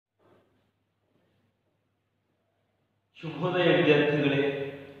ಶುಭೋದಯ ವಿದ್ಯಾರ್ಥಿಗಳೇ,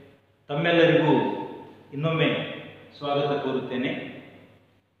 ತಮ್ಮೆಲ್ಲರಿಗೂ ಇನ್ನೊಮ್ಮೆ ಸ್ವಾಗತ ಕೋರುತ್ತೇನೆ.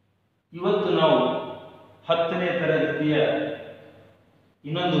 ಇವತ್ತು ನಾವು 10ನೇ ತರಗತಿಯ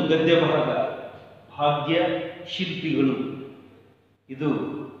ಇನ್ನೊಂದು ಗದ್ಯ ಭಾಗ ಭಾಗ್ಯ ಶಿಲ್ಪಿಗಳು, ಇದು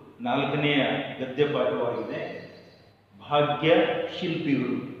 4ನೆಯ ಗದ್ಯ ಪಾಠವಾಗಿದೆ. ಭಾಗ್ಯ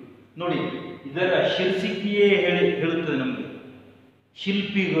ಶಿಲ್ಪಿಗಳು ನೋಡಿ, ಇದರ ಶೀರ್ಷಿಕೆಯೇ ಹೇಳುತ್ತದೆ ನಮಗೆ.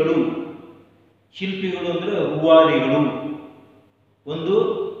 ಶಿಲ್ಪಿಗಳು, ಶಿಲ್ಪಿಗಳು ಅಂದರೆ ರೂವಾರಿಗಳು, ಒಂದು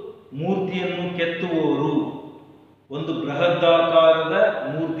ಮೂರ್ತಿಯನ್ನು ಕೆತ್ತುವವರು, ಒಂದು ಬೃಹದಾಕಾರದ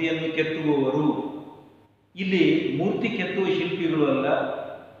ಮೂರ್ತಿಯನ್ನು ಕೆತ್ತುವವರು. ಇಲ್ಲಿ ಮೂರ್ತಿ ಕೆತ್ತುವ ಶಿಲ್ಪಿಗಳು ಅಲ್ಲ,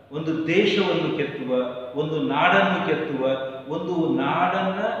 ಒಂದು ದೇಶವನ್ನು ಕೆತ್ತುವ, ಒಂದು ನಾಡನ್ನು ಕೆತ್ತುವ, ಒಂದು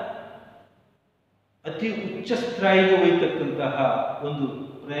ನಾಡನ್ನ ಅತಿ ಉಚ್ಚ ಸ್ಥಾಯಿಗೆ ಒಯ್ಯತಕ್ಕಂತಹ ಒಂದು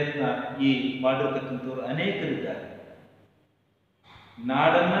ಪ್ರಯತ್ನ ಈ ಮಾಡಿರತಕ್ಕಂಥವ್ರು ಅನೇಕರಿದ್ದಾರೆ.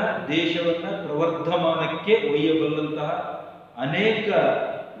 ನಾಡನ್ನ, ದೇಶವನ್ನ ಪ್ರವರ್ಧಮಾನಕ್ಕೆ ಒಯ್ಯಬಲ್ಲಂತಹ ಅನೇಕ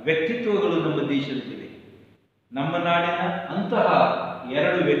ವ್ಯಕ್ತಿತ್ವಗಳು ನಮ್ಮ ದೇಶದಲ್ಲಿವೆ. ನಮ್ಮ ನಾಡಿನ ಅಂತಹ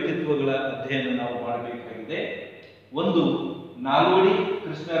 2 ವ್ಯಕ್ತಿತ್ವಗಳ ಅಧ್ಯಯನ ನಾವು ಮಾಡಬೇಕಾಗಿದೆ. ಒಂದು ನಾಲ್ವಡಿ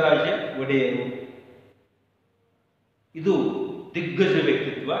ಕೃಷ್ಣರಾಜ ಒಡೆಯರು, ಇದು ದಿಗ್ಗಜ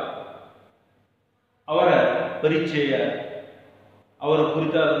ವ್ಯಕ್ತಿತ್ವ. ಅವರ ಪರಿಚಯ, ಅವರ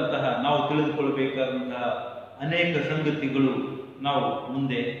ಕುರಿತಾದಂತಹ ನಾವು ತಿಳಿದುಕೊಳ್ಳಬೇಕಾದಂತಹ ಅನೇಕ ಸಂಗತಿಗಳು ನಾವು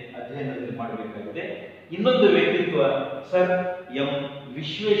ಮುಂದೆ ಅಧ್ಯಯನದಲ್ಲಿ ಮಾಡಬೇಕಾಗಿದೆ. ಇನ್ನೊಂದು ವ್ಯಕ್ತಿತ್ವ ಸರ್ ಎಂ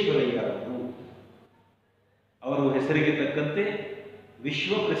ವಿಶ್ವೇಶ್ವರಯ್ಯ ಅವರು. ಅವರು ಹೆಸರಿಗೆ ತಕ್ಕಂತೆ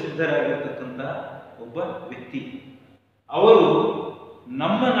ವಿಶ್ವ ಪ್ರಸಿದ್ಧರಾಗಿರತಕ್ಕಂತಹ ಒಬ್ಬ ವ್ಯಕ್ತಿ. ಅವರು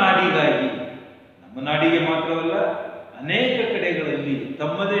ನಮ್ಮ ನಾಡಿಗಾಗಿ, ನಮ್ಮ ನಾಡಿಗೆ ಮಾತ್ರವಲ್ಲ ಅನೇಕ ಕಡೆಗಳಲ್ಲಿ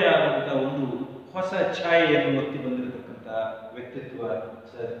ತಮ್ಮದೇ ಆದಂತಹ ಒಂದು ಹೊಸ ಛಾಯೆಯನ್ನು ಒತ್ತಿ ಬಂದಿರತಕ್ಕಂತಹ ವ್ಯಕ್ತಿತ್ವ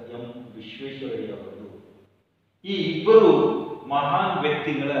ಸರ್ ಎಂ ವಿಶ್ವೇಶ್ವರಯ್ಯ ಅವರು. ಈ ಇಬ್ಬರು ಮಹಾನ್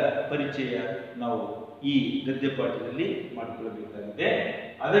ವ್ಯಕ್ತಿಗಳ ಪರಿಚಯ ನಾವು ಈ ಗದ್ಯಪಾಠದಲ್ಲಿ ಮಾಡಿಕೊಳ್ಳಬೇಕಾಗಿದೆ.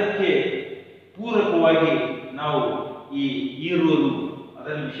 ಅದಕ್ಕೆ ಪೂರಕವಾಗಿ ನಾವು ಈ ಈರುವರು,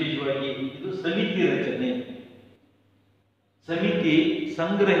 ಅದನ್ನು ವಿಶೇಷವಾಗಿ ಇದು ಸಮಿತಿ ರಚನೆ, ಸಮಿತಿ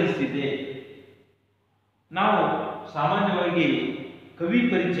ಸಂಗ್ರಹಿಸಿದೆ. ನಾವು ಸಾಮಾನ್ಯವಾಗಿ ಕವಿ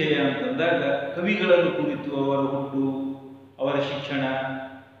ಪರಿಚಯ ಅಂತಂದಾಗ ಕವಿಗಳನ್ನು ಕುರಿತು ಅವರ ಹುಟ್ಟು, ಅವರ ಶಿಕ್ಷಣ,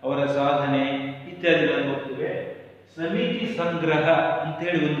 ಅವರ ಸಾಧನೆ ಇತ್ಯಾದಿಗಳನ್ನು ನೋಡ್ತೇವೆ. ಸಮಿತಿ ಸಂಗ್ರಹ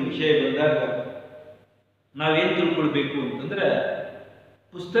ಅಂತೇಳಿ ಒಂದು ವಿಷಯ ಬಂದಾಗ ನಾವೇನು ತಿಳ್ಕೊಳ್ಬೇಕು ಅಂತಂದ್ರೆ,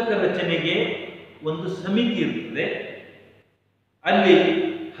 ಪುಸ್ತಕ ರಚನೆಗೆ ಒಂದು ಸಮಿತಿ ಇರ್ತದೆ, ಅಲ್ಲಿ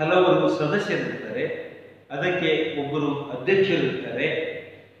ಹಲವರು ಸದಸ್ಯರಿರ್ತಾರೆ, ಅದಕ್ಕೆ ಒಬ್ಬರು ಅಧ್ಯಕ್ಷರಿರ್ತಾರೆ.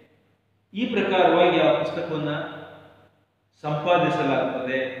 ಈ ಪ್ರಕಾರವಾಗಿ ಆ ಪುಸ್ತಕವನ್ನು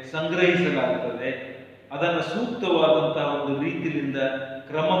ಸಂಪಾದಿಸಲಾಗ್ತದೆ, ಸಂಗ್ರಹಿಸಲಾಗ್ತದೆ, ಅದನ್ನು ಸೂಕ್ತವಾದಂತಹ ಒಂದು ರೀತಿಯಿಂದ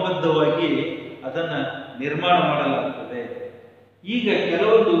ಕ್ರಮಬದ್ಧವಾಗಿ ಅದನ್ನು ನಿರ್ಮಾಣ ಮಾಡಲಾಗ್ತದೆ. ಈಗ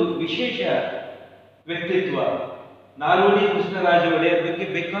ಕೆಲವೊಂದು ವಿಶೇಷ ವ್ಯಕ್ತಿತ್ವ, ನಾಲ್ವಡಿ ಕೃಷ್ಣರಾಜ ಒಡೆಯರ್ ಬಗ್ಗೆ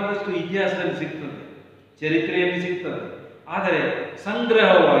ಬೇಕಾದಷ್ಟು ಇತಿಹಾಸದಲ್ಲಿ ಸಿಗ್ತದೆ, ಚರಿತ್ರೆಯಲ್ಲಿ ಸಿಗ್ತದೆ. ಆದರೆ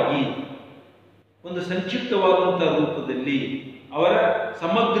ಸಂಗ್ರಹವಾಗಿ ಒಂದು ಸಂಕ್ಷಿಪ್ತವಾದಂತಹ ರೂಪದಲ್ಲಿ ಅವರ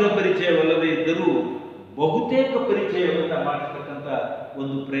ಸಮಗ್ರ ಪರಿಚಯವಲ್ಲದೆ ಇದ್ದರೂ ಬಹುತೇಕ ಪರಿಚಯವನ್ನು ಮಾಡಿರ್ತಕ್ಕಂಥ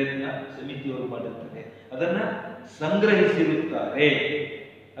ಒಂದು ಪ್ರಯತ್ನ ಸಮಿತಿಯವರು ಮಾಡಿರ್ತಾರೆ. ಅದನ್ನು ಸಂಗ್ರಹಿಸಿರುತ್ತಾರೆ,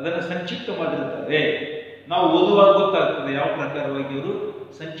 ಅದನ್ನು ಸಂಕ್ಷಿಪ್ತ ಮಾಡಿರುತ್ತಾರೆ. ನಾವು ಓದುವಾಗ ಗೊತ್ತಾಗ್ತದೆ ಯಾವ ಪ್ರಕಾರವಾಗಿ ಅವರು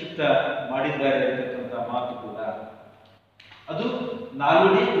ಸಂಕ್ಷಿಪ್ತ ಮಾಡಿದ್ದಾರೆ ಅಂತಕ್ಕಂಥ ಮಾತು ಕೂಡ. ಅದು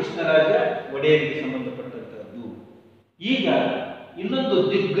ನಾಲ್ವಡಿ ಕೃಷ್ಣರಾಜ ಒಡೆಯರಿಗೆ ಸಂಬಂಧಪಟ್ಟಂತಹದ್ದು. ಈಗ ಇನ್ನೊಂದು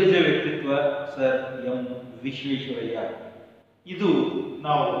ದಿಗ್ಗಜ ವ್ಯಕ್ತಿತ್ವ ಸರ್ ಎಂ ವಿಶ್ವೇಶ್ವರಯ್ಯ. ಇದು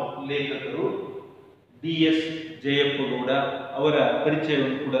ನಾವು ಲೇಖಕರು DS ಜಯಪ್ಪಗೌಡ ಅವರ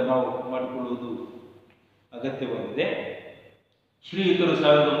ಪರಿಚಯವನ್ನು ಕೂಡ ನಾವು ಮಾಡಿಕೊಳ್ಳುವುದು ಅಗತ್ಯವಾಗಿದೆ. ಶ್ರೀಯುತರು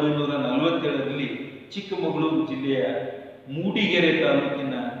 1947ರಲ್ಲಿ ಚಿಕ್ಕಮಗಳೂರು ಜಿಲ್ಲೆಯ ಮೂಡಿಗೆರೆ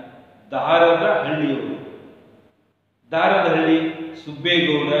ತಾಲೂಕಿನ ದಾರದಹಳ್ಳಿಯವರು. ದಾರದಹಳ್ಳಿ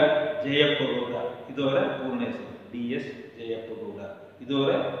ಸುಬ್ಬೇಗೌಡ ಜಯಪ್ಪಗೌಡ ಇದವರ ಪೂರ್ಣ ಹೆಸರು. DS ಜಯಪ್ಪಗೌಡ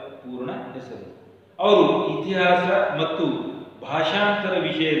ಇದವರ ಪೂರ್ಣ ಹೆಸರು. ಅವರು ಇತಿಹಾಸ ಮತ್ತು ಭಾಷಾಂತರ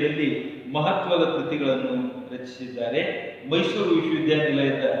ವಿಷಯದಲ್ಲಿ ಮಹತ್ವದ ಕೃತಿಗಳನ್ನು ರಚಿಸಿದ್ದಾರೆ. ಮೈಸೂರು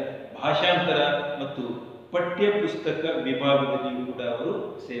ವಿಶ್ವವಿದ್ಯಾನಿಲಯದ ಭಾಷಾಂತರ ಮತ್ತು ಪಠ್ಯ ಪುಸ್ತಕ ವಿಭಾಗದಲ್ಲಿಯೂ ಕೂಡ ಅವರು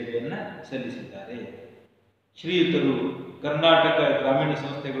ಸೇವೆಯನ್ನು ಸಲ್ಲಿಸಿದ್ದಾರೆ. ಶ್ರೀಯುತರು ಕರ್ನಾಟಕ ಗ್ರಾಮೀಣ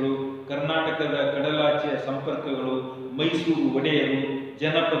ಸಂಸ್ಥೆಗಳು, ಕರ್ನಾಟಕದ ಕಡಲಾಚೆಯ ಸಂಪರ್ಕಗಳು, ಮೈಸೂರು ಒಡೆಯರು,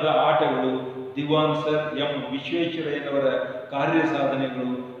 ಜನಪದ ಆಟಗಳು, ದಿವಾನ್ ಸರ್ ಎಂ ವಿಶ್ವೇಶ್ವರಯ್ಯನವರ ಕಾರ್ಯ ಸಾಧನೆಗಳು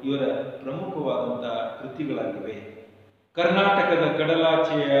ಇವರ ಪ್ರಮುಖವಾದಂತಹ ಕೃತಿಗಳಾಗಿವೆ. ಕರ್ನಾಟಕದ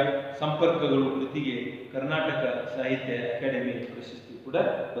ಕಡಲಾಚೆಯ ಸಂಪರ್ಕಗಳು ಕೃತಿಗೆ ಕರ್ನಾಟಕ ಸಾಹಿತ್ಯ ಅಕಾಡೆಮಿ ಪ್ರಶಸ್ತಿ ಕೂಡ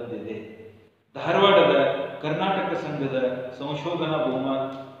ಬಂದಿದೆ. ಧಾರವಾಡದ ಕರ್ನಾಟಕ ಸಂಘದ ಸಂಶೋಧನಾ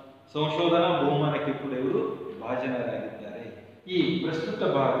ಬಹುಮಾನಕ್ಕೆ ಕೂಡ ಇವರು ಭಾಜನರಾಗಿದ್ದಾರೆ. ಈ ಪ್ರಸ್ತುತ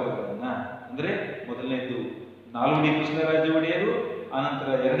ಭಾಗಗಳನ್ನು ಅಂದರೆ ಮೊದಲನೇದು ನಾಲ್ವಡಿ ಕೃಷ್ಣರಾಜ ಒಡೆಯರು, ಆನಂತರ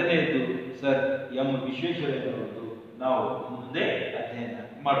ಎರಡನೆಯದು ಸರ್ ಎಂ ವಿಶ್ವೇಶ್ವರಯ್ಯನವರದ್ದು ನಾವು ಮುಂದೆ ಅಧ್ಯಯನ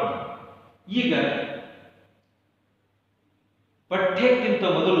ಮಾಡೋಣ. ಈಗ ಪಠ್ಯಕ್ಕಿಂತ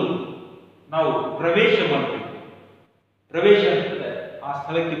ಮೊದಲು ನಾವು ಪ್ರವೇಶ ಮಾಡಬೇಕು. ಪ್ರವೇಶ ಅಂತಂದ್ರೆ ಆ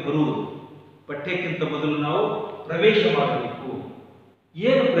ಸ್ಥಳಕ್ಕೆ ಬರುವುದು. ಪಠ್ಯಕ್ಕಿಂತ ಮೊದಲು ನಾವು ಪ್ರವೇಶ ಮಾಡಬೇಕು.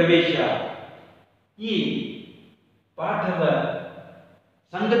 ಏನು ಪ್ರವೇಶ? ಈ ಪಾಠದ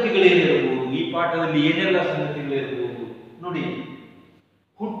ಸಂಗತಿಗಳೇನಿರಬಹುದು, ಈ ಪಾಠದಲ್ಲಿ ಏನೆಲ್ಲ ಸಂಗತಿಗಳಿರಬಹುದು ನೋಡಿ.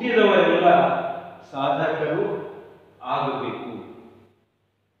 ಹುಟ್ಟಿದವರೆಲ್ಲ ಸಾಧಕರು ಆಗಬೇಕು,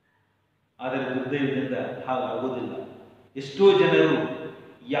 ಆದರೆ ದುರ್ದೈವದಿಂದ ಹಾಗಾಗುವುದಿಲ್ಲ. ಎಷ್ಟೋ ಜನರು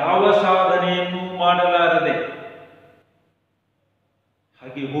ಯಾವ ಸಾಧನೆಯನ್ನು ಮಾಡಲಾರದೆ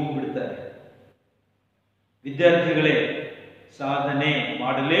ಹಾಗೆ ಹೋಗ್ಬಿಡ್ತಾರೆ. ವಿದ್ಯಾರ್ಥಿಗಳೇ, ಸಾಧನೆ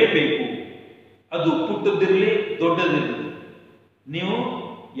ಮಾಡಲೇಬೇಕು. ಅದು ಪುಟ್ಟದಿರಲಿ ದೊಡ್ಡದಿರಲಿ, ನೀವು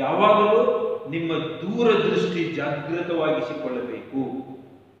ಯಾವಾಗಲೂ ನಿಮ್ಮ ದೂರದೃಷ್ಟಿ ಜಾಗೃತವಾಗಿಸಿಕೊಳ್ಳಬೇಕು.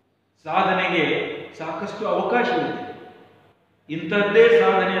 ಸಾಧನೆಗೆ ಸಾಕಷ್ಟು ಅವಕಾಶವಿದೆ. ಇಂಥದ್ದೇ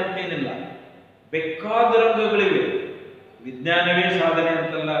ಸಾಧನೆ ಅಂತೇನಿಲ್ಲ, ಬೇಕಾದ ರಂಗಗಳಿವೆ. ವಿಜ್ಞಾನವೇ ಸಾಧನೆ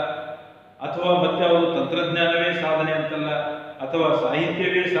ಅಂತಲ್ಲ, ಅಥವಾ ಮತ್ತೆ ಅವರು ತಂತ್ರಜ್ಞಾನವೇ ಸಾಧನೆ ಅಂತಲ್ಲ, ಅಥವಾ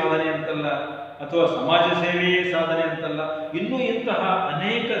ಸಾಹಿತ್ಯವೇ ಸಾಧನೆ ಅಂತಲ್ಲ, ಅಥವಾ ಸಮಾಜ ಸೇವೆಯೇ ಸಾಧನೆ ಅಂತಲ್ಲ. ಇನ್ನೂ ಇಂತಹ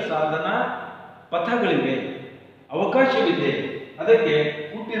ಅನೇಕ ಸಾಧನಾ ಪಥಗಳಿವೆ, ಅವಕಾಶವಿದೆ. ಅದಕ್ಕೆ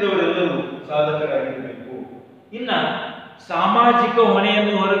ಹುಟ್ಟಿದವರೆಲ್ಲರೂ ಸಾಧಕರಾಗಿರಬೇಕು. ಇನ್ನ ಸಾಮಾಜಿಕ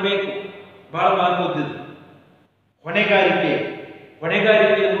ಹೊಣೆಯನ್ನು ಹೊರಬೇಕು, ಬಹಳ ಮಹತ್ವದ್ದು.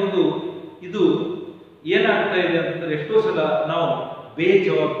 ಹೊಣೆಗಾರಿಕೆ ಎನ್ನುವುದು ಇದು ಏನಾಗ್ತಾ ಇದೆ ಅಂತಂದ್ರೆ, ಎಷ್ಟೋ ಸಲ ನಾವು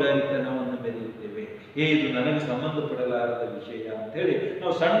ಬೇಜವಾಬ್ದಾರಿತನವನ್ನು ಮೆರೆಯುತ್ತೇವೆ. ಇದು ನನಗೆ ಸಂಬಂಧಪಡಲಾರದ ವಿಷಯ ಅಂತೇಳಿ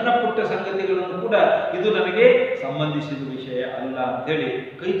ನಾವು ಸಣ್ಣ ಪುಟ್ಟ ಸಂಗತಿಗಳನ್ನು ಕೂಡ ಇದು ನನಗೆ ಸಂಬಂಧಿಸಿದ ವಿಷಯ ಅಲ್ಲ ಅಂತೇಳಿ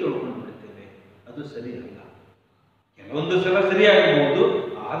ಕೈ ತೊಳ್ಕೊಂಡು ಬಿಡುತ್ತೇವೆ. ಅದು ಸರಿ ಅಲ್ಲ. ಕೆಲವೊಂದು ಸಲ ಸರಿಯಾಗಬಹುದು,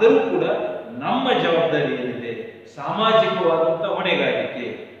 ಆದರೂ ಕೂಡ ನಮ್ಮ ಜವಾಬ್ದಾರಿ ಏನಿದೆ, ಸಾಮಾಜಿಕವಾದಂಥ ಹೊಣೆಗಾರಿಕೆ,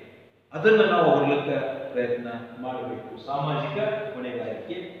 ಅದನ್ನು ನಾವು ಹೊರಲಿಕ್ಕೆ ಪ್ರಯತ್ನ ಮಾಡಬೇಕು. ಸಾಮಾಜಿಕ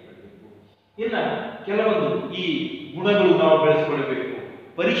ಹೊಣೆಗಾರಿಕೆ ಮಾಡಬೇಕು. ಇನ್ನ ಕೆಲವೊಂದು ಈ ಗುಣಗಳು ನಾವು ಬೆಳೆಸ್ಕೊಳ್ಬೇಕು.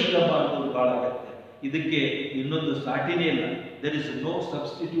 ಪರಿಶ್ರಮ ಅನ್ನೋದು ಬಹಳ ಅಗತ್ಯ. ಇದಕ್ಕೆ ಇನ್ನೊಂದು ಸಾಟಿನೇ ಇಲ್ಲ. There is no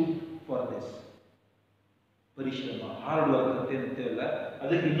substitute for this. ಪರಿಶ್ರಮ, ಹಾರ್ಡ್ ವರ್ಕ್ ಅಂತ ಏನಂತೇವಲ್ಲ,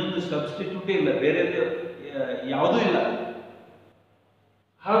 ಅದಕ್ಕೆ ಇನ್ನೊಂದು ಸಬ್ಸ್ಟಿಟ್ಯೂಟೇ ಇಲ್ಲ, ಬೇರೆ ಯಾವುದೂ ಇಲ್ಲ.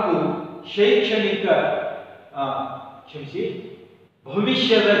 ಹಾಗೂ ಶೈಕ್ಷಣಿಕ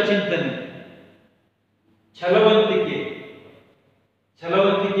ಭವಿಷ್ಯದ ಚಿಂತನೆ,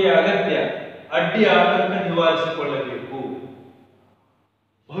 ಛಲವಂತಿಕೆಯ ಅಗತ್ಯ. ಅಡ್ಡಿ ಆತಂಕ ನಿವಾರಿಸಿಕೊಳ್ಳಬೇಕು.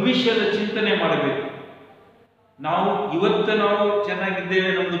 ಭವಿಷ್ಯದ ಚಿಂತನೆ ಮಾಡಬೇಕು. ಇವತ್ತು ನಾವು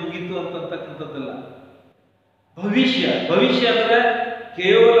ಚೆನ್ನಾಗಿದ್ದೇವೆ, ನಮ್ದು ಮುಗಿತು ಅಂತಕ್ಕಂಥದ್ದಲ್ಲ. ಭವಿಷ್ಯ ಅಂದ್ರೆ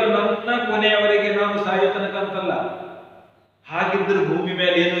ಕೇವಲ ನನ್ನ ಕೊನೆಯವರೆಗೆ ನಾನು ಸಾಯೋ ತನಕ ಅಂತಲ್ಲ. ಹಾಗಿದ್ರೆ ಭೂಮಿ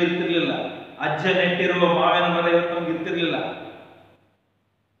ಮೇಲೆ ಏನೂ ಇರ್ತಿರ್ಲಿಲ್ಲ. ಅಜ್ಜ ನೆಟ್ಟಿರುವ ಮಾವಿನ ಮರ ಇವತ್ತು ನಮ್ಗೆ ಇರ್ತಿರ್ಲಿಲ್ಲ.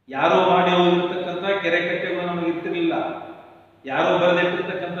 ಯಾರೋ ಮಾಡಿ ಹೋಗಿರ್ತಕ್ಕಂಥ ಕೆರೆ ಕಟ್ಟೆಗಳು ನಮಗೆ ಇರ್ತಿರ್ಲಿಲ್ಲ. ಯಾರೋ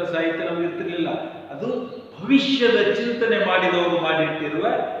ಬರೆದಿಟ್ಟಿರ್ತಕ್ಕಂಥ ಸಾಹಿತ್ಯ ನಮಗೆ ಇರ್ತಿರ್ಲಿಲ್ಲ. ಅದು ಭವಿಷ್ಯದ ಚಿಂತನೆ ಮಾಡಿದವರು ಮಾಡಿಟ್ಟಿರುವ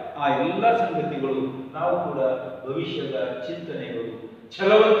ಆ ಎಲ್ಲ ಸಂಗತಿಗಳು. ನಾವು ಕೂಡ ಭವಿಷ್ಯದ ಚಿಂತನೆಗಳು,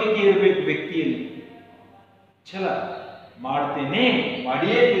 ಛಲವಂತಿಕೆ ಇರಬೇಕು ವ್ಯಕ್ತಿಯಲ್ಲಿ. ಛಲ, ಮಾಡ್ತೇನೆ,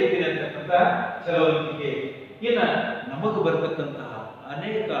 ಮಾಡಿಯೇ ತೀರ್ತೀನಿ ಅಂತಕ್ಕಂಥ ಛಲವಂತಿಕೆ. ಇನ್ನ ನಮಗೆ ಬರ್ತಕ್ಕಂತಹ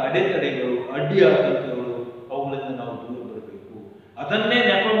ಅನೇಕ ಅಡೆತಡೆಗಳು, ಅಡ್ಡಿ ಆತಂಕಗಳು, ಅವುಗಳಿಂದ ನಾವು ದೂರ ಬರಬೇಕು. ಅದನ್ನೇ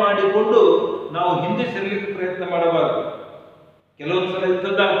ನೆಪ ಮಾಡಿಕೊಂಡು ನಾವು ಹಿಂದೆ ಸರಿಲಿಕ್ಕೆ ಪ್ರಯತ್ನ ಮಾಡಬಾರದು. ಕೆಲವೊಂದು ಸಲ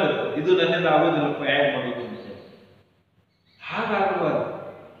ಇಂಥದ್ದಾಗ್ತದೆ, ಇದು ನನ್ನಿಂದ ಆಗೋದಿಲ್ಲಪ್ಪ, ಹೇಗೆ ಮಾಡೋದು ಅಂತ. ಹಾಗಾಗಬಾರದು.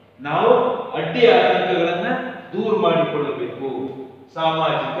 ನಾವು ಅಡ್ಡಿ ಆತಂಕಗಳನ್ನ ದೂರ ಮಾಡಿಕೊಳ್ಳಬೇಕು.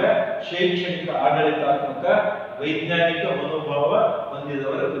 ಸಾಮಾಜಿಕ, ಶೈಕ್ಷಣಿಕ, ಆಡಳಿತಾತ್ಮಕ, ವೈಜ್ಞಾನಿಕ ಮನೋಭಾವ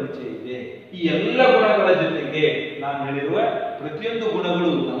ಹೊಂದಿದವರ ಪರಿಚಯ ಇದೆ. ಈ ಎಲ್ಲ ಗುಣಗಳ ಜೊತೆಗೆ ನಾನು ಹೇಳಿರುವ ಪ್ರತಿಯೊಂದು ಗುಣಗಳು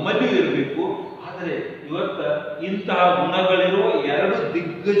ನಮ್ಮಲ್ಲಿಯೂ ಇರಬೇಕು. ಆದರೆ ಇವತ್ತ ಇಂತಹ ಗುಣಗಳಿರುವ ಎರಡು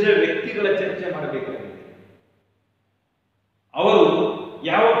ದಿಗ್ಗಜ ವ್ಯಕ್ತಿಗಳ ಚರ್ಚೆ ಮಾಡಬೇಕಾಗಿದೆ. ಅವರು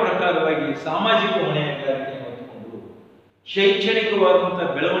ಯಾವ ಪ್ರಕಾರವಾಗಿ ಸಾಮಾಜಿಕ ಹೊಣೆಗಾರಿಕೆಯನ್ನು ಹೊತ್ತುಕೊಂಡು ಶೈಕ್ಷಣಿಕವಾದಂತಹ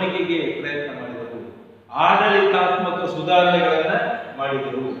ಬೆಳವಣಿಗೆಗೆ ಪ್ರಯತ್ನ ಮಾಡಿದರು, ಆಡಳಿತಾತ್ಮಕ ಸುಧಾರಣೆಗಳನ್ನ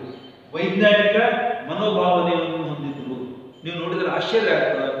ಮಾಡಿದರು, ವೈಜ್ಞಾನಿಕ ಮನೋಭಾವನೆಯನ್ನು ಹೊಂದಿದ್ರು. ನೀವು ನೋಡಿದ್ರೆ ಆಶ್ಚರ್ಯ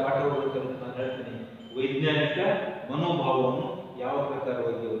ಆಗ್ತದೆ. ಪಾಠ ಓದಬೇಕಂತ ನಾನು ಹೇಳ್ತೀನಿ, ವೈಜ್ಞಾನಿಕ ಮನೋಭಾವವನ್ನು ಯಾವ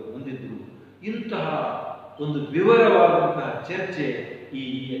ಪ್ರಕಾರವಾಗಿ ಅವರು ಹೊಂದಿದ್ರು. ಇಂತಹ ಒಂದು ವಿವರವಾದಂತಹ ಚರ್ಚೆ ಈ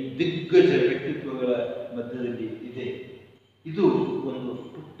ದಿಗ್ಗಜ ವ್ಯಕ್ತಿತ್ವಗಳ ಮಧ್ಯದಲ್ಲಿ ಇದೆ. ಇದು ಒಂದು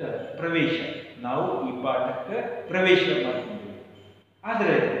ಪುಟ್ಟ ಪ್ರವೇಶ. ನಾವು ಈ ಪಾಠಕ್ಕೆ ಪ್ರವೇಶ ಮಾಡ್ತಿದ್ದೇವೆ.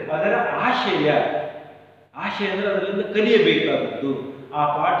 ಆದರೆ ಅದರ ಆಶಯ ಅಂದ್ರೆ ಅದರಿಂದ ಕಲಿಯಬೇಕಾದದ್ದು, ಆ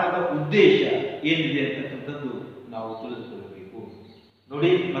ಪಾಠದ ಉದ್ದೇಶ ಏನಿದೆ ಅಂತಕ್ಕಂಥದ್ದು ನಾವು ತಿಳಿದುಕೊಳ್ಳಬೇಕು. ನೋಡಿ,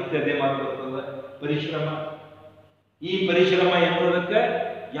 ಮತ್ತೆ ಅದೇ ಮಾತಾಡ್ತದ ಪರಿಶ್ರಮ. ಈ ಪರಿಶ್ರಮ ಎನ್ನುವುದಕ್ಕೆ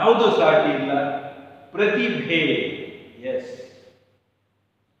ಯಾವುದೂ ಸಾಟಿ ಇಲ್ಲ. ಪ್ರತಿಭೆ. ಎಸ್,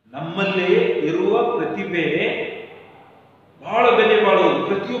 ನಮ್ಮಲ್ಲಿ ಇರುವ ಪ್ರತಿಭೆ ಬಹಳ ಬೆಲೆ ಬಾಳುವುದು.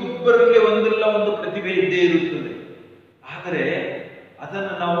 ಪ್ರತಿಯೊಬ್ಬರಲ್ಲಿ ಒಂದಿಲ್ಲ ಒಂದು ಪ್ರತಿಭೆ ಇದ್ದೇ ಇರುತ್ತದೆ. ಆದರೆ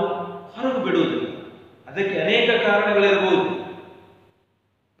ಅದನ್ನು ನಾವು ಹೊರಗೆ ಬಿಡುವುದಿಲ್ಲ. ಅದಕ್ಕೆ ಅನೇಕ ಕಾರಣಗಳಿರಬಹುದು.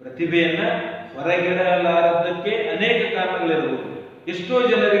 ಪ್ರತಿಭೆಯನ್ನ ಹೊರಗಿಡಲಾರದಕ್ಕೆ ಅನೇಕ ಕಾರಣಗಳಿರಬಹುದು. ಎಷ್ಟೋ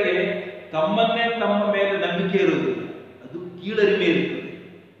ಜನರಿಗೆ ತಮ್ಮನ್ನೇ ತಮ್ಮ ಮೇಲೆ ನಂಬಿಕೆ ಇರುವುದಿಲ್ಲ. ಅದು ಕೀಳರಿಮೆ ಇರುತ್ತದೆ.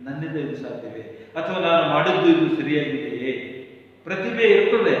 ನನ್ನಿಂದ ಇದು ಸಾಧ್ಯವೇ, ಅಥವಾ ನಾನು ಮಾಡಿದ್ದು ಇದು ಸರಿಯಾಗಿದೆಯೇ. ಪ್ರತಿಭೆ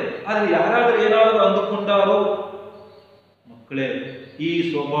ಇರ್ತದೆ, ಆದರೆ ಯಾರಾದರೂ ಏನಾದರೂ ಅಂದುಕೊಂಡಾರು ಮಕ್ಕಳೇ, ಈ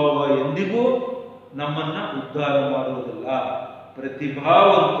ಸ್ವಭಾವ ಎಂದಿಗೂ ನಮ್ಮನ್ನ ಉದ್ಧಾರ ಮಾಡುವುದಿಲ್ಲ.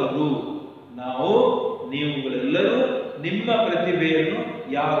 ಪ್ರತಿಭಾವಂತರು ನಾವು, ನೀವುಗಳೆಲ್ಲರೂ ನಿಮ್ಮ ಪ್ರತಿಭೆಯನ್ನು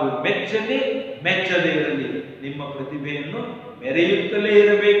ಯಾರು ಮೆಚ್ಚಲಿ ಮೆಚ್ಚದೇ ಇರಲಿ, ನಿಮ್ಮ ಪ್ರತಿಭೆಯನ್ನು ಮೆರೆಯುತ್ತಲೇ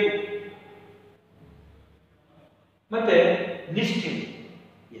ಇರಬೇಕು. ಮತ್ತೆ ನಿಷ್ಠೆ.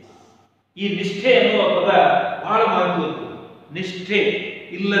 ಈ ನಿಷ್ಠೆ ಅನ್ನುವ ಪದ ಬಹಳ ಮಹತ್ವದ್ದು. ನಿಷ್ಠೆ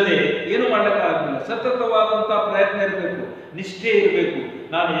ಇಲ್ಲದೆ ಏನು ಮಾಡಲಿಕ್ಕಾಗಲಿಲ್ಲ. ಸತತವಾದಂತಹ ಪ್ರಯತ್ನ ಇರಬೇಕು, ನಿಷ್ಠೆ ಇರಬೇಕು.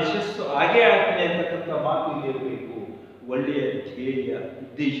 ನಾನು ಯಶಸ್ಸು ಆಗೇ ಆಗ್ತೇನೆ ಅಂತಕ್ಕಂಥ ಮಾತು ಇಲ್ಲಿ ಇರಬೇಕು. ಒಳ್ಳೆಯ ಧ್ಯೇಯ,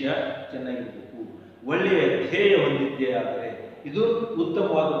 ಉದ್ದೇಶ ಚೆನ್ನಾಗಿರಬೇಕು. ಒಳ್ಳೆಯ ಧ್ಯೇಯ ಹೊಂದಿದ್ದೇ ಆದರೆ ಇದು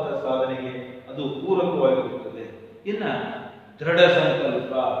ಉತ್ತಮವಾದಂತಹ ಸಾಧನೆಗೆ ಅದು ಪೂರಕವಾಗಿರುತ್ತದೆ. ಇನ್ನ ದೃಢ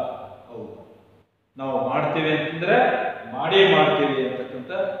ಸಂಕಲ್ಪ. ಹೌದು, ನಾವು ಮಾಡ್ತೇವೆ ಅಂತಂದ್ರೆ ಮಾಡೇ ಮಾಡ್ತೇವೆ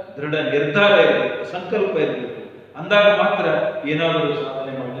ಅಂತಕ್ಕಂಥ ದೃಢ ನಿರ್ಧಾರ ಇರಬೇಕು, ಸಂಕಲ್ಪ ಇರಬೇಕು. ಅಂದಾಗ ಮಾತ್ರ ಏನಾದರೂ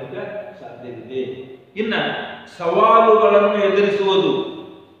ಸಾಧನೆ ಮಾಡಲಿಕ್ಕೆ ಸಾಧ್ಯವಿದೆ. ಇನ್ನ ಸವಾಲುಗಳನ್ನು ಎದುರಿಸುವುದು,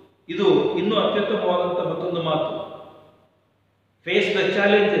 ಇದು ಇನ್ನೂ ಅತ್ಯುತ್ತಮವಾದಂಥ ಮತ್ತೊಂದು ಮಾತು. Face the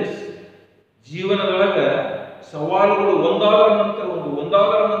challenges. ಜೀವನದೊಳಗ ಸವಾಲುಗಳು ಒಂದಾದರ ನಂತರ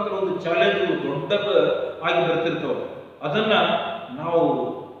ಒಂದು ಚಾಲೆಂಜ್ಗಳು ದೊಡ್ಡದು ಆಗಿ ಬರ್ತಿರ್ತವೆ. ಅದನ್ನ ನಾವು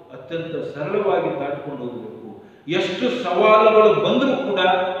ಅತ್ಯಂತ ಸರಳವಾಗಿ ದಾಟಿಕೊಂಡು ಹೋಗಬೇಕು. ಎಷ್ಟು ಸವಾಲುಗಳು ಬಂದರೂ ಕೂಡ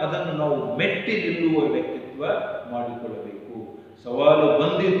ಅದನ್ನು ನಾವು ಮೆಟ್ಟಿ ನಿಲ್ಲುವ ವ್ಯಕ್ತಿತ್ವ ಮಾಡಿಕೊಳ್ಳಬೇಕು. ಸವಾಲು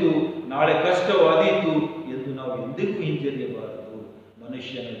ಬಂದಿತು, ನಾಳೆ ಕಷ್ಟವಾದೀತು ಎಂದು ನಾವು ಎಂದಿಗೂ ಹಿಂಜರಿಯಬಾರದು.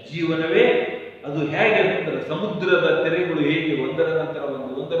 ಮನುಷ್ಯನ ಜೀವನವೇ ಅದು ಹೇಗೆ ಅಂತಂದ್ರೆ, ಸಮುದ್ರದ ತೆರೆಗಳು ಹೇಗೆ ಒಂದರ ನಂತರ ಒಂದು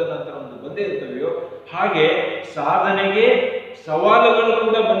ಬಂದೇ ಇರ್ತವೆಯೋ ಹಾಗೆ ಸಾಧನೆಗೆ ಸವಾಲುಗಳು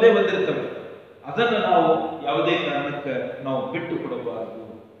ಕೂಡ ಬಂದಿರ್ತವೆ. ಅದನ್ನು ನಾವು ಯಾವುದೇ ಕಾರಣಕ್ಕೆ ನಾವು ಬಿಟ್ಟು ಕೊಡಬಾರದು.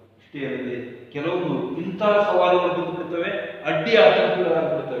 ಇಷ್ಟೇ ಅಲ್ಲದೆ ಕೆಲವೊಂದು ಇಂತಹ ಸವಾಲುಗಳು ಬಂದುಬಿಡ್ತವೆ, ಅಡ್ಡಿ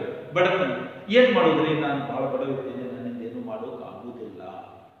ಆತಂಕಗಳಾಗ್ಬಿಡ್ತವೆ. ಬಡತನ, ಏನ್ ಮಾಡೋದ್ರಿ, ನಾನು ಬಹಳ ಬಡವಿದ್ದೇನೆ, ನನ್ನಿಂದ ಏನು ಮಾಡೋಕ್ಕಾಗುವುದಿಲ್ಲ.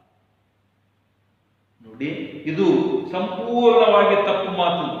 ನೋಡಿ, ಇದು ಸಂಪೂರ್ಣವಾಗಿ ತಪ್ಪು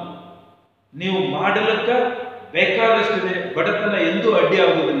ಮಾತು. ನೀವು ಮಾಡಲಿಕ್ಕ ಬೇಕಾದಷ್ಟಿದೆ, ಬಡತನ ಎಂದೂ ಅಡ್ಡಿ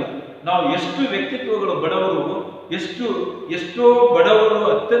ಆಗುವುದಿಲ್ಲ. ನಾವು ಎಷ್ಟು ವ್ಯಕ್ತಿತ್ವಗಳು ಬಡವರು, ಎಷ್ಟೋ ಬಡವರು,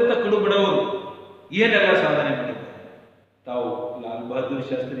 ಅತ್ಯಂತ ಕಡು ಬಡವರು ಏನೆಲ್ಲ ಸಾಧನೆ ಮಾಡಿದ್ದಾರೆ. ತಾವು ಲಾಲ್ ಬಹದ್ದೂರ್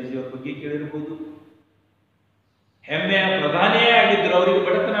ಶಾಸ್ತ್ರೀಜಿಯವರ ಬಗ್ಗೆ ಕೇಳಿರಬಹುದು. ಹೆಮ್ಮೆಯ ಪ್ರಧಾನಿಯೇ ಆಗಿದ್ರು, ಅವರಿಗೆ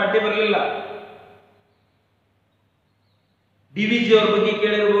ಬಡತನ ಅಡ್ಡಿ ಬರಲಿಲ್ಲ. DVಜಿ ಅವರ ಬಗ್ಗೆ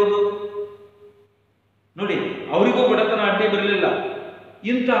ಕೇಳಿರಬಹುದು. ನೋಡಿ, ಅವರಿಗೂ ಬಡತನ ಅಡ್ಡಿ ಬರಲಿಲ್ಲ.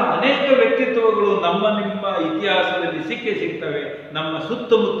 ಇಂತಹ ಅನೇಕ ವ್ಯಕ್ತಿತ್ವಗಳು ನಮ್ಮ ನಿಮ್ಮ ಇತಿಹಾಸದಲ್ಲಿ ಸಿಗ್ತವೆ. ನಮ್ಮ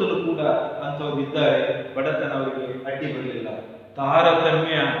ಸುತ್ತಮುತ್ತಲೂ ಕೂಡ ಅಂಥವ್ರು ಇದ್ದಾರೆ. ಬಡತನ ಅವರಿಗೆ ಅಡ್ಡಿ ಬರಲಿಲ್ಲ.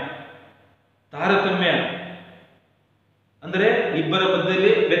 ತಾರತಮ್ಯ ಅಂದ್ರೆ ಇಬ್ಬರ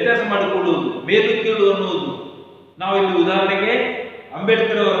ಮಧ್ಯದಲ್ಲಿ ವ್ಯತ್ಯಾಸ ಮಾಡಿಕೊಳ್ಳುವುದು, ಮೇಲು ಕೀಳು ಅನ್ನುವುದು. ನಾವು ಇಲ್ಲಿ ಉದಾಹರಣೆಗೆ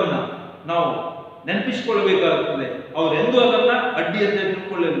ಅಂಬೇಡ್ಕರ್ ಅವರನ್ನ ನಾವು ನೆನಪಿಸಿಕೊಳ್ಳಬೇಕಾಗುತ್ತದೆ. ಅವರೆಂದೂ ಅದನ್ನ ಅಡ್ಡಿ ಅಂತ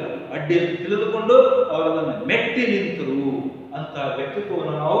ತಿಳ್ಕೊಳ್ಳಿಲ್ಲ. ಅಡ್ಡಿ ಅಂತ ತಿಳಿದುಕೊಂಡು ಅವರನ್ನ ಮೆಟ್ಟಿ ನಿಂತರು. ಅಂತಹ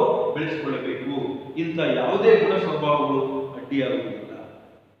ವ್ಯಕ್ತಿತ್ವವನ್ನು ನಾವು ಬೆಳೆಸಿಕೊಳ್ಳಬೇಕು. ಇಂಥ ಯಾವುದೇ ಗುಣ ಸ್ವಭಾವಗಳು ಅಡ್ಡಿಯಾಗುವುದಿಲ್ಲ.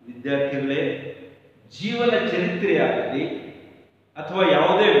 ವಿದ್ಯಾರ್ಥಿಗಳೇ, ಜೀವನ ಚರಿತ್ರೆಯಾಗಲಿ ಅಥವಾ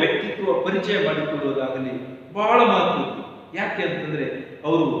ಯಾವುದೇ ವ್ಯಕ್ತಿತ್ವ ಪರಿಚಯ ಮಾಡಿಕೊಳ್ಳುವುದಾಗಲಿ ಬಹಳ ಮಹತ್ವದ್ದು. ಯಾಕೆ ಅಂತಂದ್ರೆ,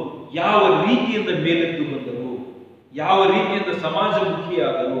 ಅವರು ಯಾವ ರೀತಿಯಿಂದ ಮೇಲೆದ್ದು ಬಂದರು, ಯಾವ ರೀತಿಯಿಂದ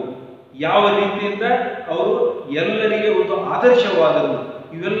ಸಮಾಜಮುಖಿಯಾದರು, ಯಾವ ರೀತಿಯಿಂದ ಅವರು ಎಲ್ಲರಿಗೆ ಒಂದು ಆದರ್ಶವಾದರು,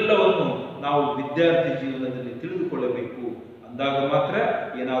 ಇವೆಲ್ಲವನ್ನು ನಾವು ವಿದ್ಯಾರ್ಥಿ ಜೀವನದಲ್ಲಿ ತಿಳಿದುಕೊಳ್ಳಬೇಕು. ಅಂದಾಗ ಮಾತ್ರ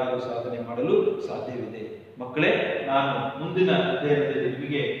ಏನಾದರೂ ಸಾಧನೆ ಮಾಡಲು ಸಾಧ್ಯವಿದೆ. ಮಕ್ಕಳೇ, ನಾನು ಮುಂದಿನ ಅಧ್ಯಯನದಲ್ಲಿ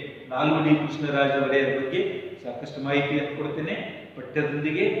ನಿಮಗೆ ನಾಲ್ವಡಿ ಕೃಷ್ಣರಾಜ ಒಡೆಯರ್ ಬಗ್ಗೆ ಸಾಕಷ್ಟು ಮಾಹಿತಿಯನ್ನು ಕೊಡ್ತೇನೆ.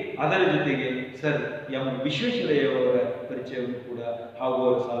 ಪಠ್ಯದೊಂದಿಗೆ ಅದರ ಜೊತೆಗೆ ಸರ್ ಎಂ ವಿಶ್ವೇಶ್ವರಯ್ಯವರ ಪರಿಚಯವನ್ನು ಕೂಡ ಹಾಗೂ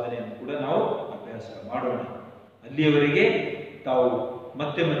ಅವರ ಸಾಧನೆಯನ್ನು ಕೂಡ ನಾವು ಅಭ್ಯಾಸ ಮಾಡೋಣ. ಅಲ್ಲಿಯವರೆಗೆ ತಾವು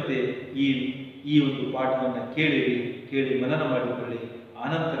ಮತ್ತೆ ಈ ಒಂದು ಪಾಠವನ್ನು ಕೇಳಿ ಮನನ ಮಾಡಿಕೊಳ್ಳಿ.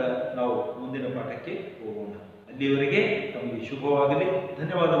 ಆನಂತರ ನಾವು ಮುಂದಿನ ಪಾಠಕ್ಕೆ ಹೋಗೋಣ. ಅಲ್ಲಿಯವರೆಗೆ ತಮಗೆ ಶುಭವಾಗಲಿ.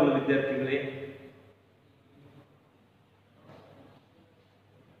 ಧನ್ಯವಾದಗಳು ವಿದ್ಯಾರ್ಥಿಗಳೇ.